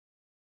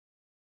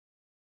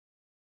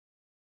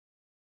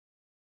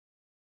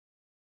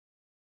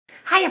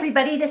Hi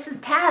everybody, this is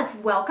Taz.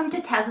 Welcome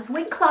to Taz's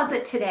Wig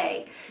Closet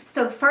today.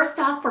 So first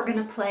off, we're going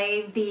to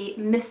play the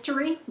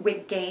mystery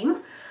wig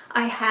game.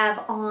 I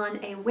have on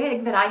a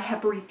wig that I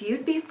have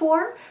reviewed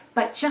before,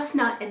 but just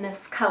not in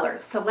this color.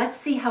 So let's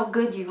see how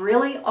good you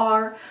really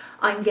are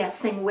on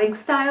guessing wig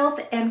styles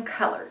and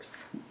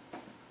colors.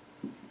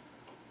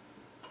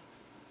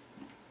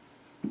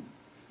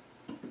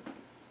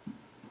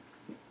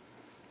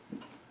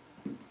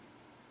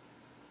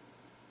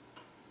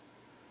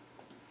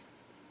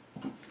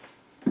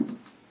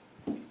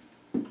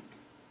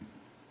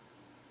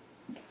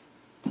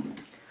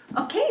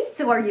 Okay,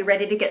 so are you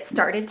ready to get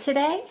started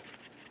today?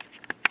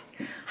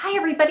 Hi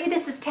everybody,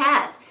 this is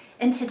Taz,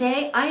 and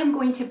today I am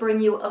going to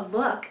bring you a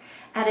look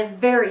at a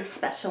very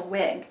special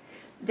wig.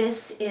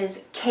 This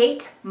is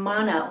Kate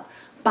Mono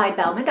by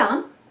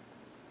Belle,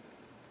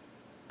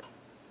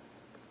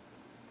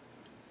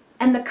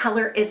 and the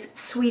color is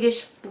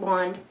Swedish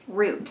Blonde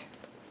Root.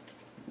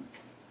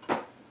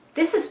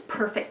 This is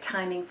perfect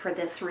timing for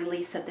this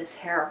release of this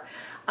hair.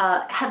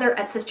 Heather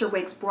at Sister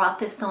Wigs brought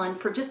this on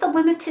for just a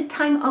limited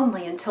time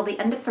only until the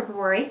end of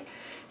February.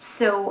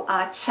 So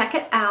check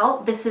it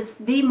out. This is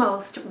the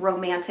most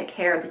romantic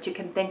hair that you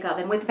can think of.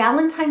 And with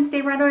Valentine's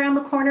Day right around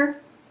the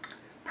corner,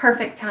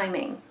 perfect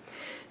timing.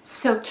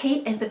 So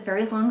Kate is a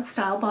very long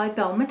style by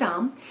Belle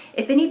Madame.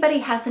 If anybody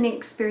has any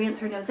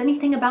experience or knows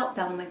anything about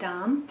Belle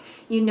Madame,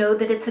 you know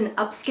that it's an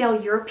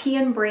upscale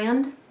European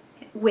brand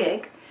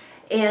wig.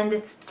 And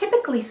it's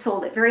typically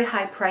sold at very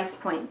high price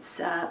points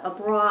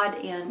abroad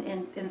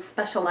and in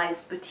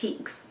specialized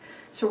boutiques.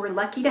 So we're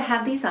lucky to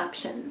have these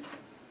options.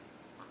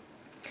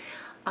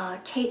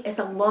 Kate is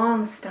a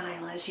long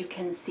style, as you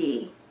can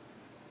see.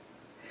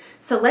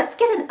 So let's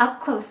get an up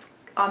close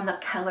on the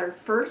color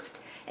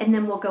first, and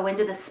then we'll go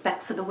into the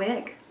specs of the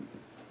wig.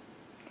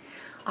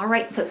 All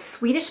right, so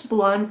Swedish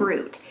Blonde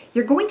Root.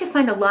 You're going to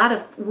find a lot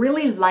of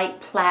really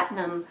light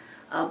platinum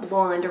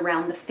blonde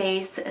around the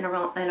face and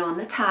on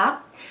the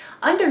top.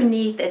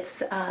 Underneath,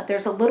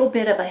 there's a little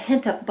bit of a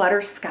hint of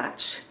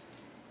butterscotch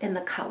in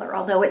the color,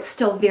 although it's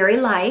still very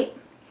light.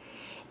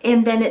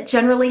 And then it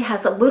generally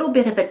has a little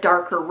bit of a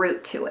darker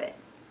root to it.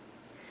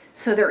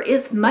 So there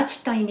is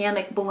much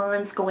dynamic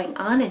blondes going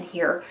on in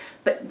here,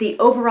 but the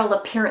overall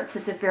appearance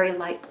is a very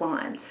light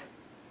blonde.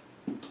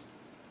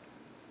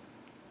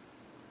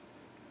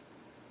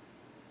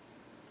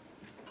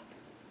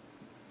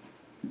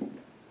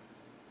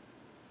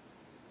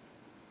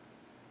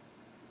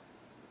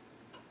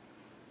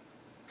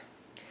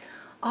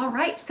 All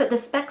right, so the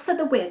specs of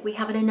the wig, we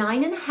have a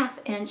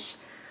 9.5-inch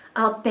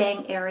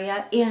bang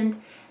area, and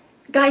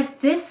guys,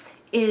 this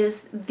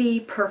is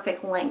the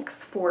perfect length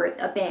for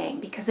a bang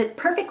because it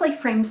perfectly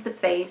frames the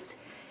face.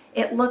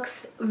 It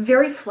looks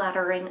very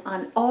flattering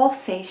on all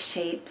face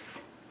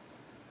shapes,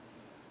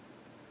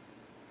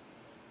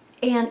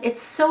 and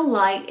it's so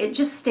light, it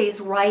just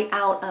stays right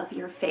out of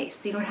your face,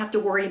 so you don't have to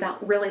worry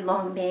about really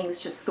long bangs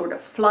just sort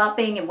of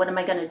flopping, and what am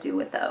I going to do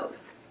with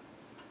those?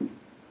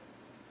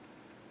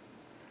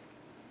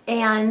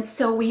 And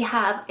so we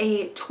have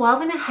a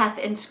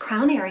 12.5-inch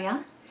crown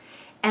area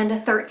and a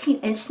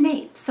 13-inch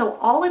nape. So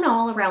all in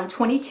all, around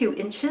 22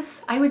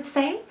 inches, I would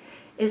say,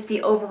 is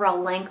the overall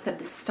length of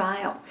the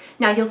style.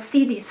 Now you'll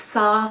see these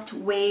soft,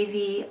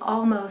 wavy,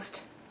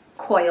 almost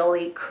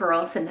coily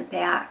curls in the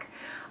back.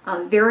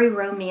 Very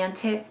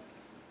romantic,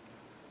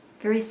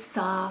 very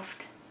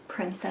soft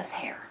princess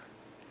hair.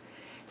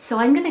 So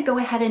I'm going to go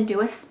ahead and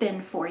do a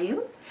spin for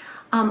you.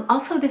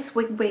 Also, this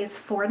wig weighs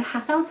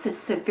 4.5 ounces,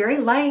 so very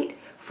light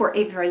for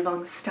a very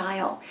long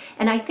style.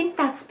 And I think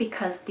that's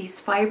because these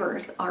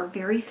fibers are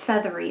very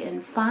feathery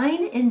and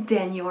fine and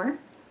denour.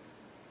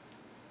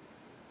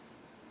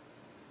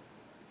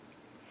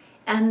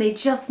 And they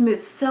just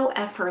move so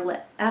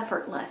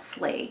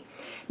effortlessly.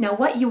 Now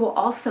what you will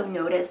also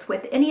notice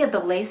with any of the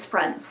lace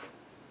fronts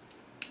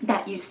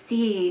that you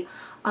see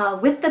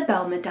with the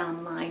Belle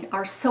Madame line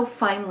are so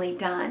finely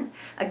done.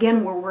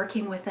 Again, we're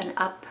working with an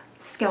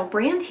upscale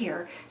brand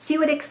here, so you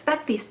would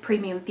expect these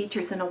premium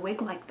features in a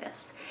wig like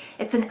this.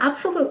 It's an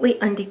absolutely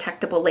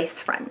undetectable lace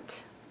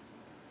front.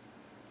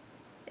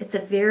 It's a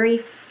very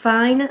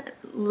fine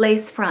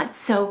lace front,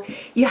 so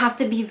you have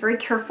to be very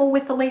careful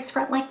with a lace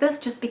front like this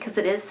just because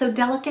it is so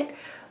delicate,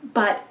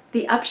 but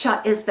the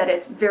upshot is that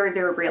it's very,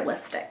 very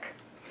realistic.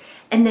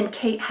 And then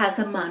Kate has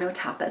a mono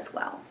top as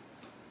well.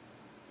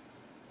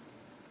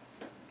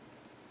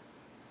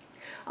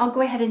 I'll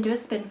go ahead and do a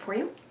spin for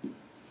you.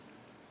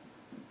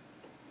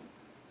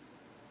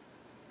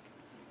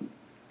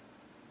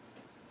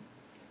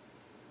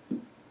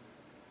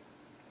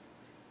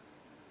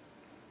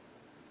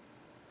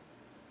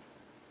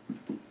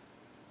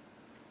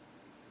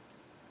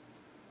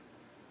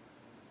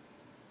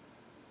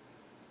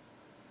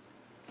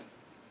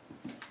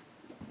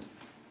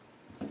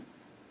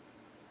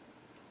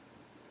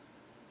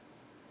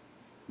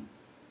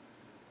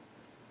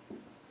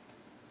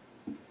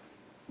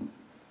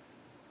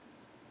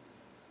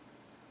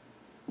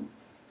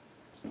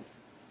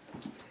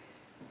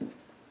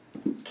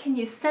 Can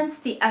you sense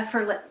the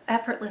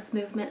effortless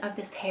movement of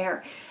this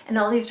hair and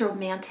all these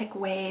romantic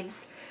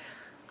waves?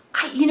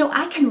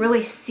 I can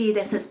really see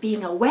this as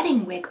being a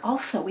wedding wig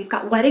also. We've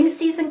got wedding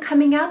season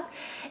coming up,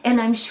 and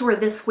I'm sure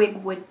this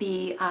wig would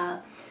be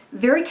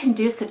very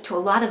conducive to a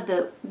lot of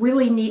the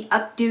really neat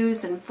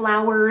updos and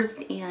flowers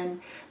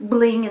and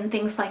bling and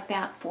things like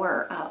that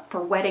for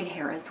wedding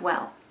hair as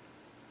well.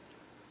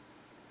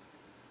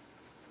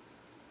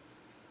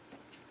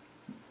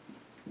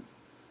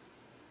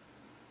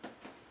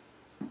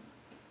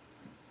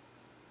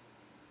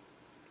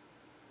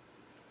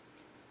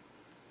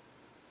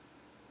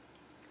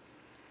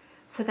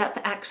 So that's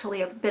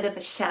actually a bit of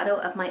a shadow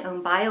of my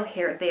own bio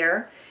hair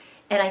there,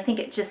 and I think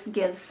it just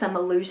gives some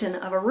illusion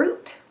of a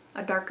root,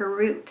 a darker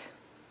root.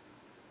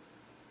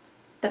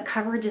 The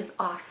coverage is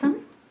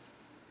awesome.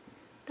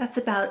 That's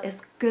about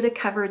as good a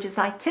coverage as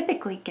I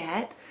typically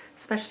get,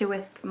 especially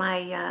with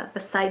my the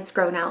sides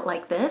grown out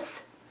like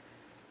this.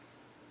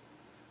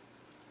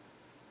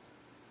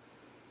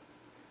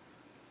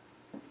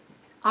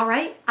 All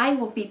right, I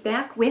will be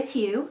back with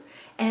you,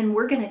 and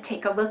we're going to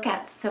take a look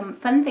at some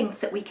fun things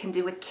that we can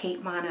do with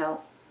Kate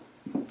Mono.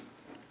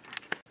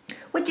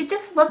 Would you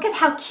just look at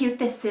how cute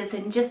this is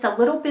in just a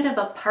little bit of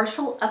a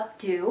partial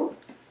updo.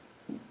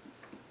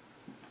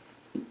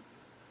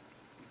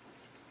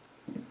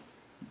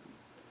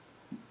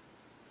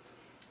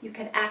 You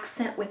could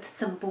accent with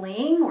some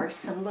bling or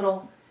some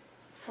little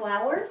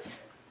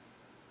flowers.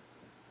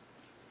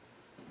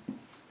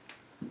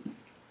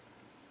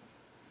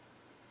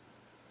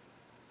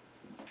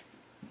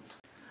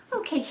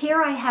 Okay,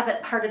 here I have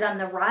it parted on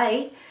the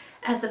right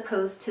as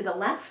opposed to the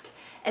left,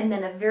 and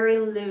then a very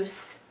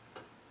loose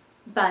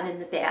bun in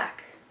the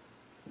back.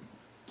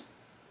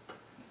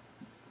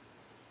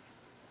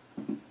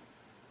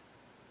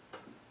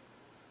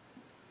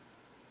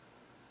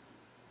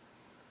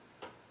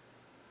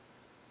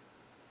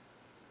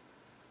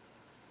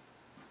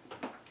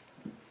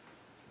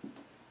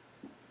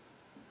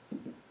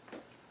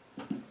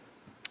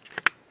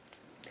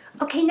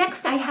 Okay,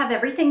 next I have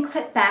everything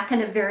clipped back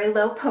in a very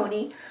low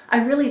pony.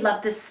 I really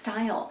love this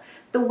style.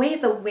 The way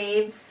the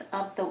waves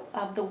of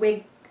the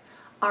wig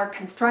are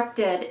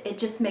constructed, it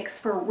just makes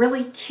for a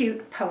really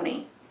cute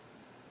pony.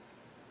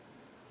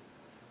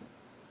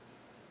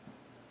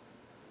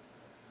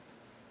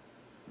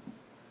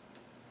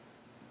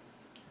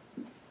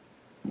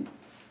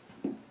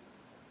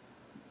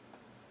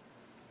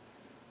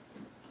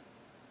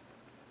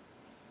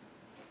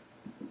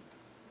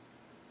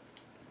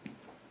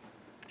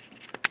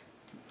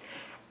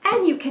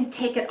 And you can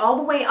take it all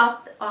the way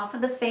off of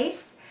the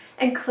face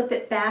and clip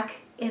it back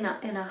in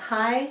a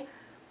high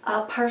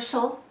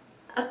partial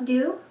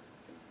updo.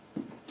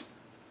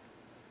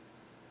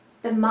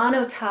 The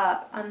mono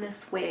top on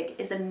this wig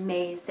is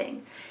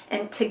amazing,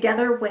 and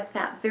together with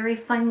that very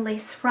fun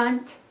lace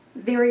front,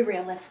 very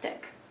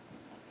realistic.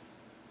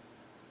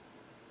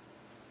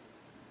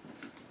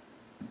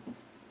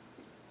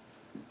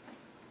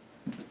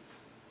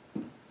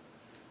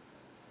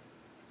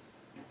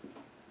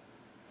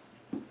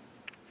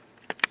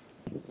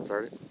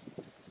 Start it.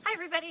 Hi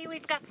everybody,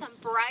 we've got some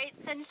bright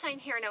sunshine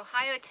here in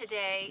Ohio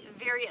today.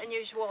 Very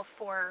unusual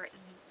for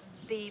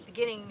the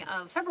beginning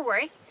of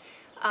February,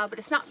 but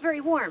it's not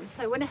very warm.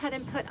 So I went ahead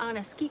and put on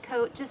a ski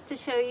coat just to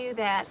show you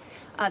that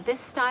this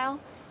style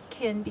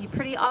can be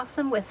pretty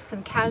awesome with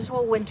some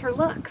casual winter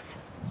looks.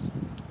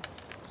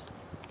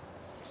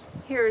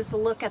 Here's a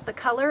look at the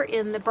color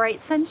in the bright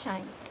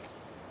sunshine.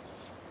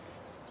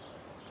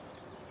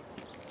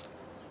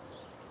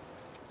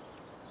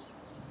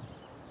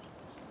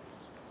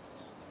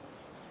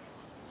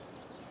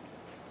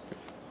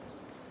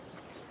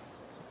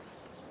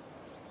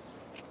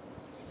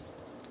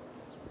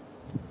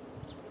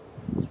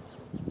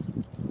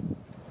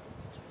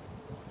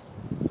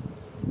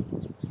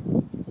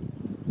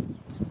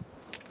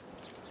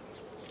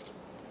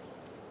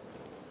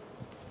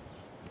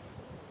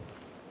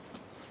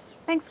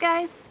 Thanks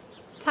guys,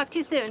 talk to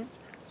you soon.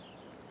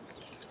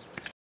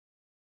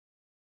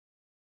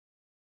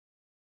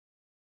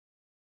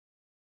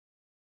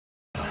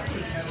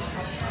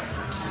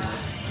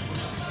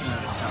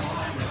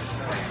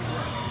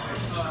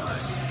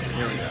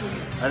 Here we go.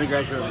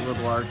 Undergraduate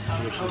liberal arts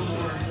tuition.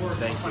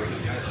 Thank you.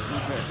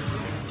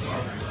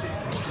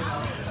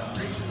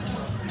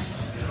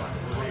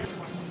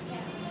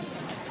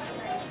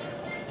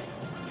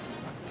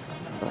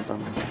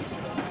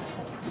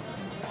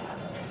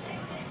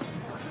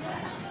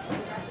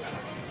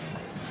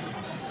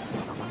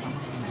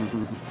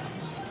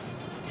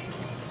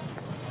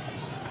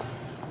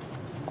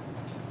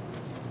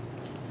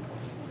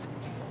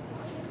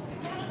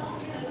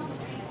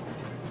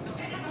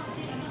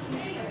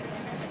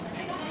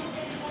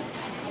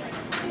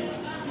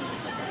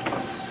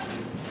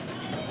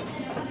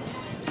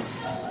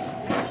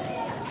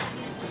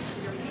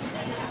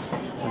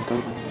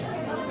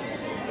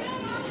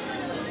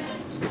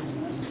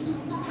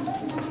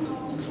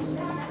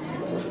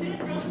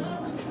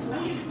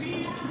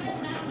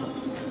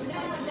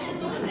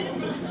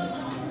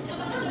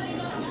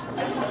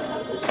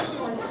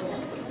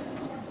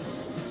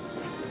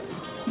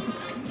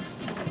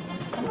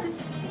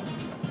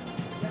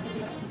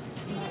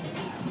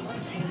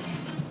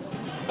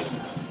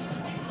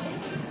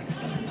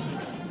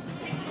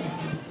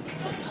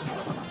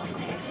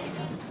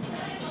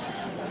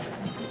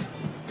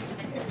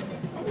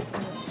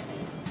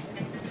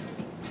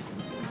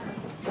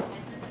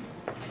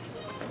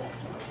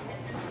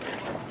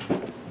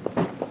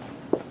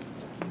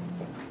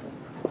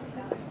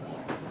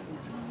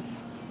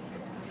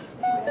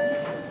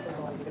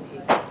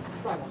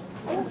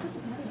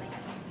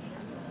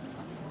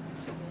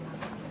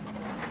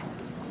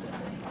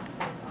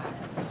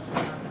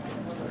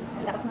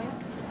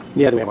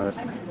 Yeah, do we have one of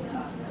those?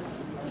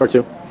 Or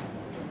two?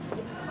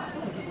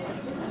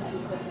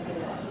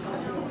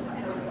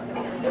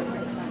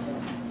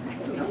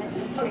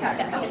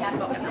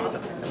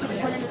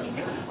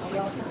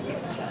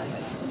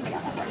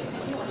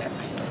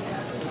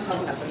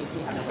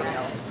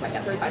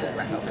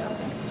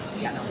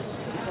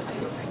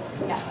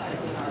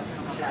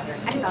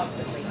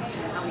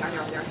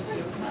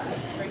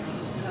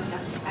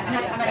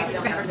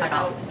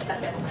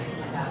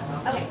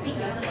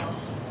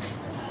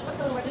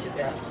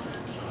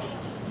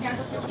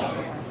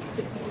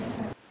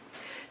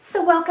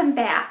 So welcome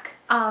back.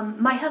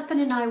 My husband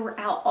and I were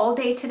out all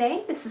day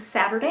today. This is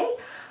Saturday.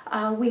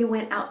 We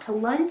went out to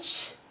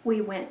lunch,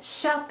 we went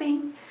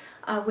shopping,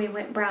 we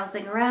went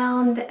browsing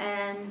around,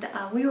 and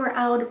we were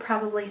out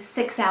probably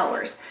 6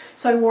 hours.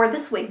 So I wore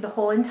this wig the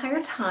whole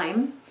entire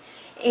time.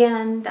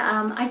 And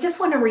I just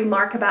want to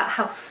remark about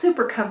how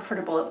super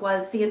comfortable it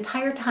was the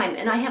entire time.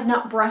 And I have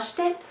not brushed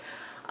it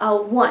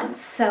once.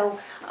 So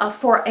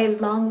for a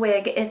long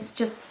wig, it's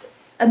just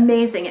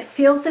amazing. It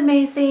feels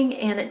amazing,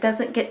 and it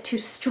doesn't get too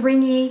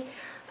stringy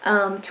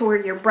to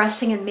where you're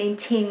brushing and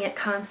maintaining it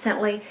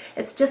constantly.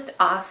 It's just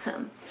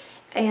awesome.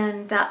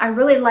 And I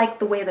really like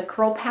the way the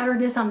curl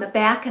pattern is on the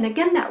back, and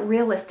again, that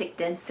realistic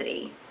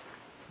density.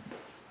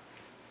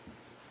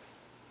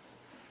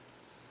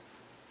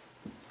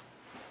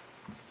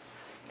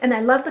 And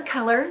I love the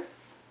color.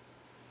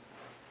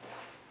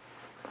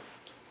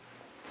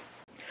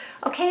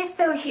 Okay,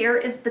 so here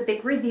is the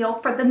big reveal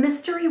for the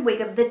mystery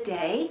wig of the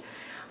day.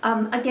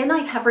 Again, I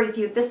have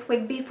reviewed this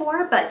wig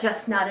before, but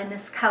just not in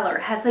this color.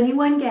 Has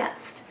anyone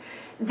guessed?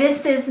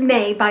 This is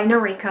May by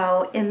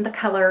Noriko in the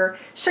color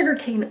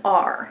Sugarcane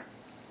R.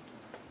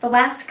 The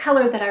last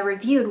color that I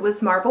reviewed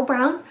was Marble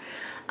Brown,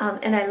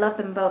 and I love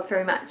them both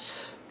very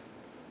much.